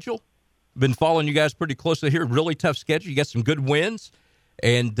schedule. Been following you guys pretty closely here. Really tough schedule. You got some good wins.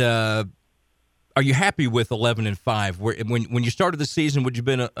 And are you happy with 11-5? When you started the season, would you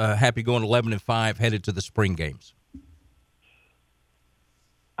have been happy going 11-5 headed to the spring games?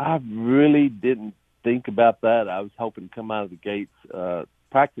 I really didn't think about that. I was hoping to come out of the gates.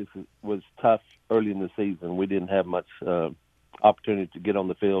 Practice was tough early in the season. We didn't have much opportunity to get on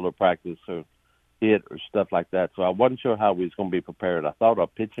the field or practice or hit or stuff like that. So I wasn't sure how we was going to be prepared. I thought our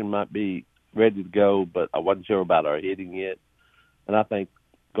pitching might be ready to go, but I wasn't sure about our hitting yet. And I think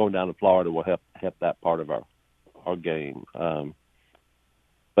going down to Florida will help that part of our game.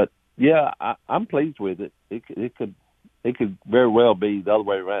 But yeah, I'm pleased with it. It could very well be the other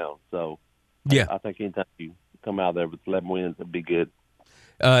way around. So yeah, I think anytime you come out there with 11 wins, it'd be good.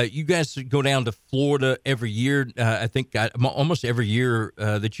 You guys go down to Florida every year. I think almost every year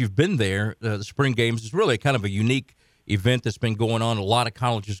that you've been there, the spring games is really kind of a unique event that's been going on. A lot of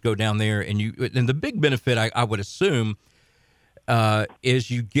colleges go down there, and the big benefit I would assume is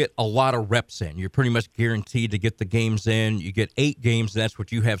you get a lot of reps in. You're pretty much guaranteed to get the games in. You get 8 games, and that's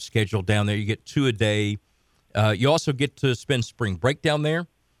what you have scheduled down there. You get 2 a day. You also get to spend spring break down there,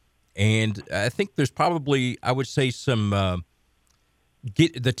 and I think there's probably, I would say, some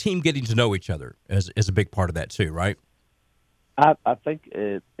the team getting to know each other is a big part of that too, right? I think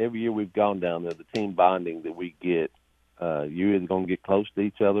every year we've gone down there, the team bonding that we get, you're either going to get close to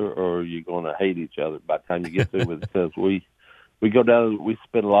each other or you're going to hate each other by the time you get through with it. Because we go down, we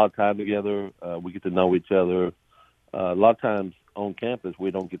spend a lot of time together. We get to know each other. A lot of times on campus,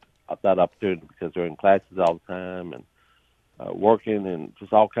 we don't get that opportunity because they're in classes all the time and working and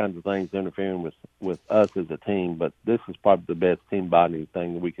just all kinds of things interfering with us as a team. But this is probably the best team bonding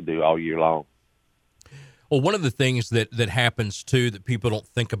thing that we could do all year long. Well, one of the things that happens too that people don't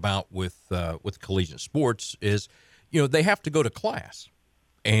think about with collegiate sports is, they have to go to class,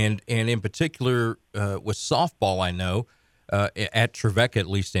 and in particular with softball, I know at Trevecca at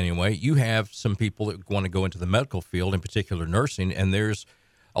least anyway, you have some people that want to go into the medical field, in particular nursing, and there's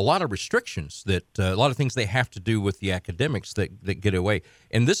a lot of restrictions that a lot of things they have to do with the academics that get away.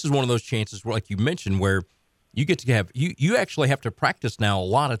 And this is one of those chances where, like you mentioned, where you get to have, you actually have to practice now a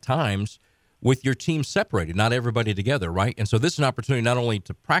lot of times with your team separated, not everybody together, right? And so this is an opportunity not only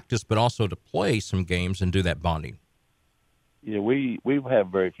to practice, but also to play some games and do that bonding. Yeah, we have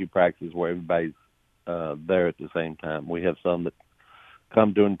very few practices where everybody's there at the same time. We have some that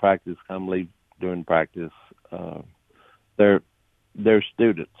come during practice, come leave during practice. They're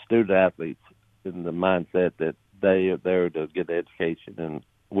student athletes in the mindset that they are there to get the education, and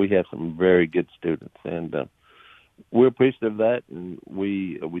we have some very good students, and we're appreciative of that, and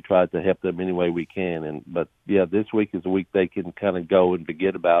we try to help them any way we can. But yeah, this week is a week they can kind of go and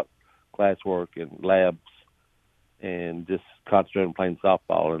forget about classwork and labs and just concentrate on playing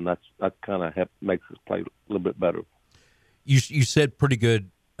softball, and that kind of makes us play a little bit better. You said pretty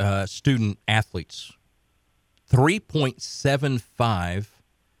good student athletes. 3.75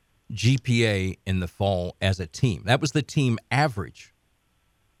 GPA in the fall as a team. That was the team average.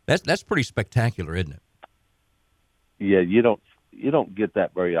 That's pretty spectacular, isn't it? Yeah, you don't get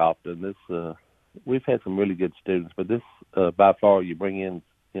that very often. This we've had some really good students, but this by far you bring in,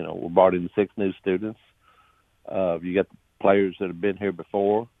 we brought in 6 new students. You got the players that have been here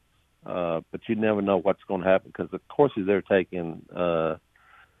before, but you never know what's going to happen because the courses they're taking.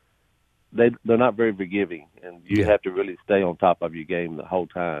 They're not very forgiving, and you have to really stay on top of your game the whole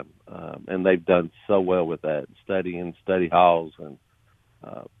time. And they've done so well with that, studying, study halls, and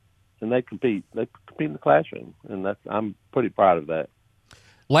they compete. They compete in the classroom, and I'm pretty proud of that.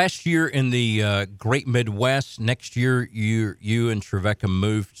 Last year in the Great Midwest, next year you and Trevecca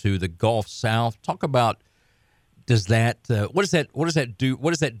moved to the Gulf South. Talk about what does that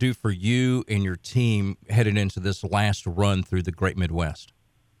do for you and your team headed into this last run through the Great Midwest?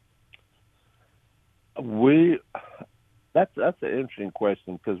 That's an interesting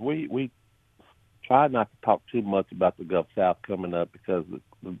question because we try not to talk too much about the Gulf South coming up because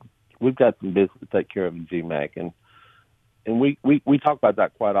we've got some business to take care of in GMAC, and we talk about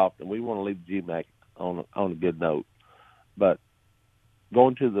that quite often. We want to leave GMAC on a good note. But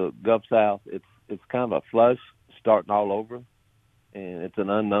going to the Gulf South, it's kind of a flush, starting all over, and it's an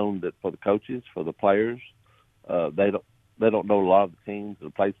unknown that for the coaches, for the players, they don't know a lot of the teams, the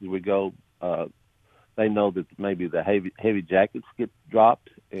places we go. They know that maybe the heavy jackets get dropped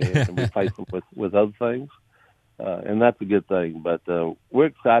and replace them with other things, and that's a good thing. But we're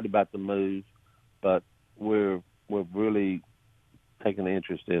excited about the move, but we're really taking an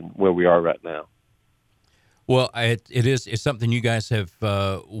interest in where we are right now. Well, it's something you guys have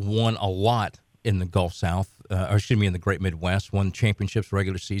won a lot in the Gulf South, in the Great Midwest. Won championships,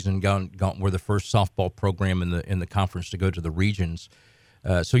 regular season. We're the first softball program in the conference to go to the regions.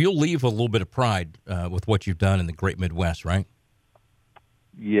 So you'll leave a little bit of pride with what you've done in the Great Midwest, right?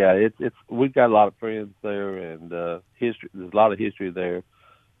 Yeah, it's we've got a lot of friends there, and history. There's a lot of history there,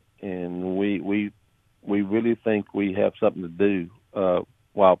 and we really think we have something to do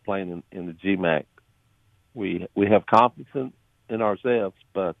while playing in the GMAC. We have confidence in ourselves,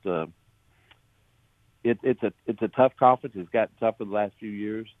 but it's a tough conference. It's gotten tougher the last few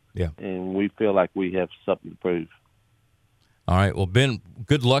years, and we feel like we have something to prove. All right. Well, Ben,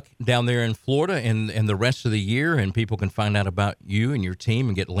 good luck down there in Florida and the rest of the year, and people can find out about you and your team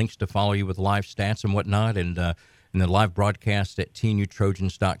and get links to follow you with live stats and whatnot, and the live broadcast at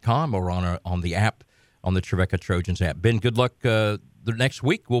tnutrojans.com or on the app, on the Trevecca Trojans app. Ben, good luck the next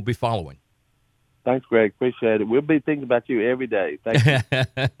week. We'll be following. Thanks, Greg. Appreciate it. We'll be thinking about you every day. Thank you.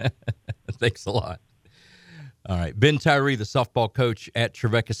 Thanks a lot. All right. Ben Tyree, the softball coach at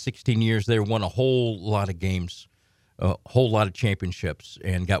Trevecca, 16 years there, won a whole lot of games, a whole lot of championships,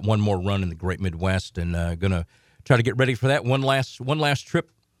 and got one more run in the Great Midwest, and going to try to get ready for that one last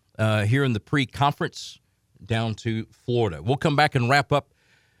trip here in the pre-conference down to Florida. We'll come back and wrap up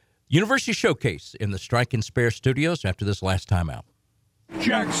University Showcase in the Strike and Spare Studios after this last time out.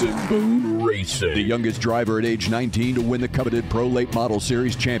 Jackson Boone Racing. The youngest driver at age 19 to win the coveted Pro Late Model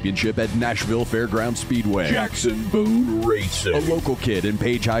Series championship at Nashville Fairgrounds Speedway. Jackson Boone Racing. A local kid and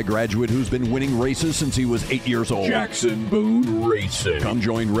Page High graduate who's been winning races since he was 8 years old. Jackson Boone Racing. Come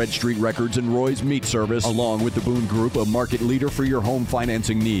join Red Street Records and Roy's Meat Service, along with the Boone Group, a market leader for your home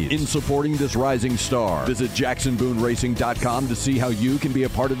financing needs. In supporting this rising star, visit JacksonBooneRacing.com to see how you can be a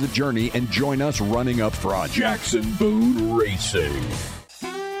part of the journey and join us running up front. Jackson Boone Racing.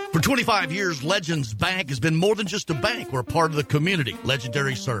 For 25 years, Legends Bank has been more than just a bank. We're a part of the community.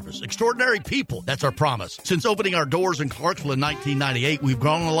 Legendary service. Extraordinary people. That's our promise. Since opening our doors in Clarksville in 1998, we've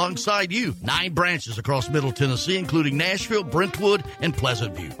grown alongside you. 9 branches across Middle Tennessee, including Nashville, Brentwood, and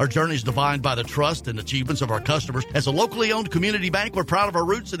Pleasant View. Our journey is defined by the trust and achievements of our customers. As a locally owned community bank, we're proud of our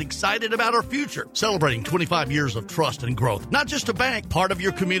roots and excited about our future. Celebrating 25 years of trust and growth. Not just a bank, part of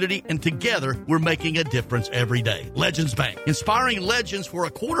your community, and together, we're making a difference every day. Legends Bank. Inspiring legends for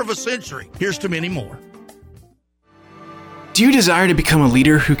a quarter of a century. Here's to many more. Do you desire to become a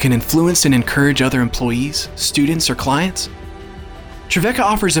leader who can influence and encourage other employees, students, or clients? Trevecca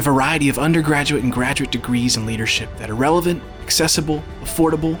offers a variety of undergraduate and graduate degrees in leadership that are relevant, accessible,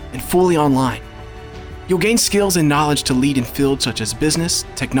 affordable, and fully online. You'll gain skills and knowledge to lead in fields such as business,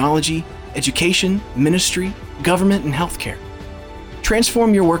 technology, education, ministry, government, and healthcare.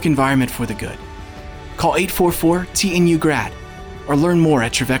 Transform your work environment for the good. Call 844-TNU-GRAD or learn more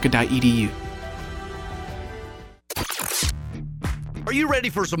at trevecca.edu. Are you ready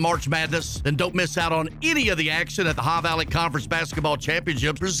for some March Madness? Then don't miss out on any of the action at the High Valley Conference Basketball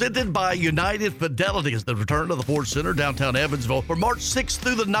Championship presented by United Fidelity as the return to the Ford Center downtown Evansville for March 6th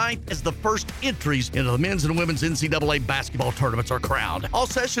through the 9th as the first entries into the men's and women's NCAA basketball tournaments are crowned. All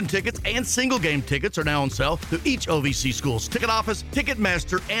session tickets and single game tickets are now on sale through each OVC school's ticket office,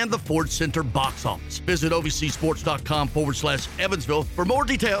 Ticketmaster, and the Ford Center box office. Visit ovcsports.com/Evansville for more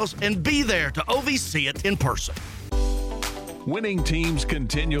details and be there to OVC it in person. Winning teams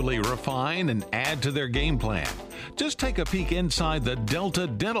continually refine and add to their game plan. Just take a peek inside the Delta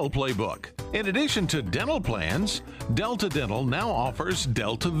Dental Playbook. In addition to dental plans, Delta Dental now offers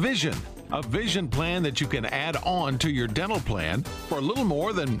Delta Vision, a vision plan that you can add on to your dental plan for a little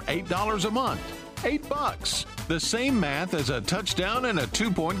more than $8 a month. $8. The same math as a touchdown and a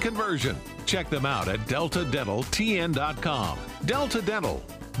 2-point conversion. Check them out at deltadentaltn.com. Delta Dental.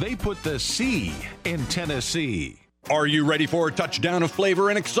 They put the C in Tennessee. Are you ready for a touchdown of flavor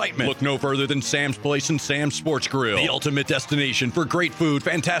and excitement? Look no further than Sam's Place and Sam's Sports Grill, the ultimate destination for great food,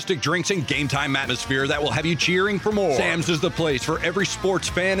 fantastic drinks, and game time atmosphere that will have you cheering for more. Sam's is the place for every sports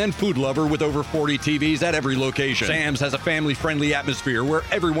fan and food lover with over 40 TVs at every location. Sam's has a family-friendly atmosphere where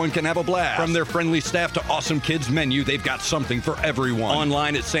everyone can have a blast. From their friendly staff to awesome kids menu, they've got something for everyone.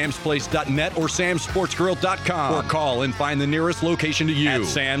 Online at samsplace.net or samsportsgrill.com, or call and find the nearest location to you. At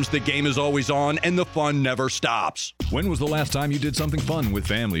Sam's, the game is always on and the fun never stops. When was the last time you did something fun with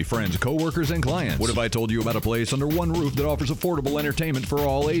family, friends, coworkers, and clients? What if I told you about a place under one roof that offers affordable entertainment for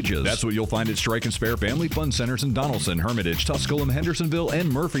all ages? That's what you'll find at Strike and Spare Family Fun Centers in Donaldson, Hermitage, Tusculum, Hendersonville,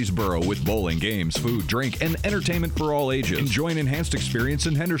 and Murfreesboro, with bowling, games, food, drink, and entertainment for all ages. Enjoy an enhanced experience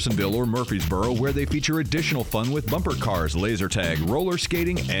in Hendersonville or Murfreesboro, where they feature additional fun with bumper cars, laser tag, roller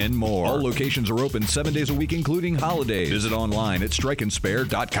skating, and more. All locations are open 7 days a week, including holidays. Visit online at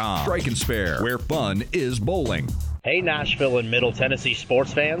strikeandspare.com. Strike and Spare, where fun is bowling. Hey, Nashville and Middle Tennessee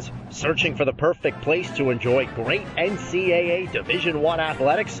sports fans, searching for the perfect place to enjoy great NCAA Division I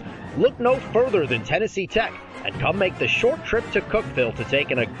athletics? Look no further than Tennessee Tech and come make the short trip to Cookeville to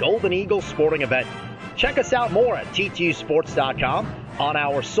take in a Golden Eagles sporting event. Check us out more at ttusports.com, on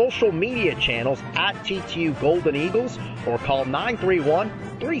our social media channels at TTU Golden Eagles, or call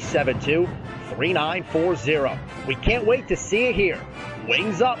 931-372-3940. We can't wait to see you here.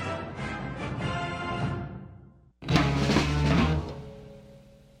 Wings up!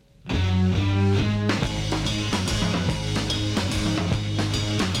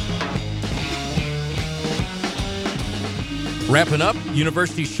 Wrapping up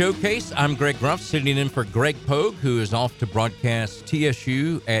University Showcase, I'm Greg Ruff, sitting in for Greg Pogue, who is off to broadcast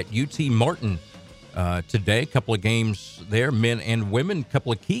TSU at UT Martin today. A couple of games there, men and women, a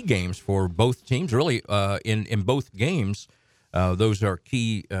couple of key games for both teams. Really, in both games, those are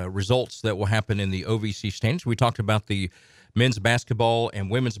key results that will happen in the OVC standings. We talked about the men's basketball and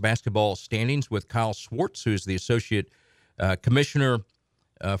women's basketball standings with Kyle Swartz, who is the Associate Commissioner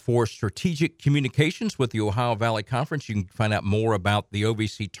for Strategic Communications with the Ohio Valley Conference. You can find out more about the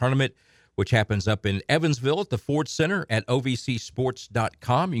OVC tournament, which happens up in Evansville at the Ford Center at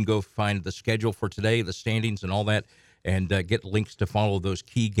ovcsports.com. You can go find the schedule for today, the standings and all that, and get links to follow those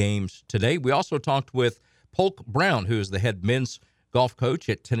key games today. We also talked with Polk Brown, who is the head men's golf coach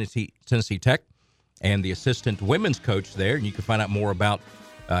at Tennessee Tech and the assistant women's coach there. And you can find out more about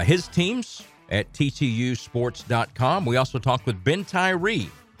his teams at ttusports.com. We also talked with Ben Tyree,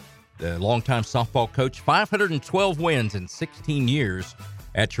 the longtime softball coach, 512 wins in 16 years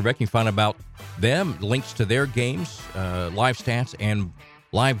at Trevecca. You can find out about them, links to their games, live stats, and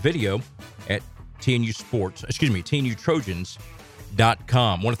live video at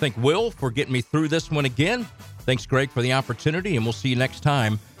TNUtrojans.com. Want to thank Will for getting me through this one again. Thanks, Greg, for the opportunity, and we'll see you next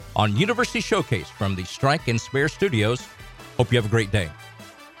time on University Showcase from the Strike and Spare Studios. Hope you have a great day.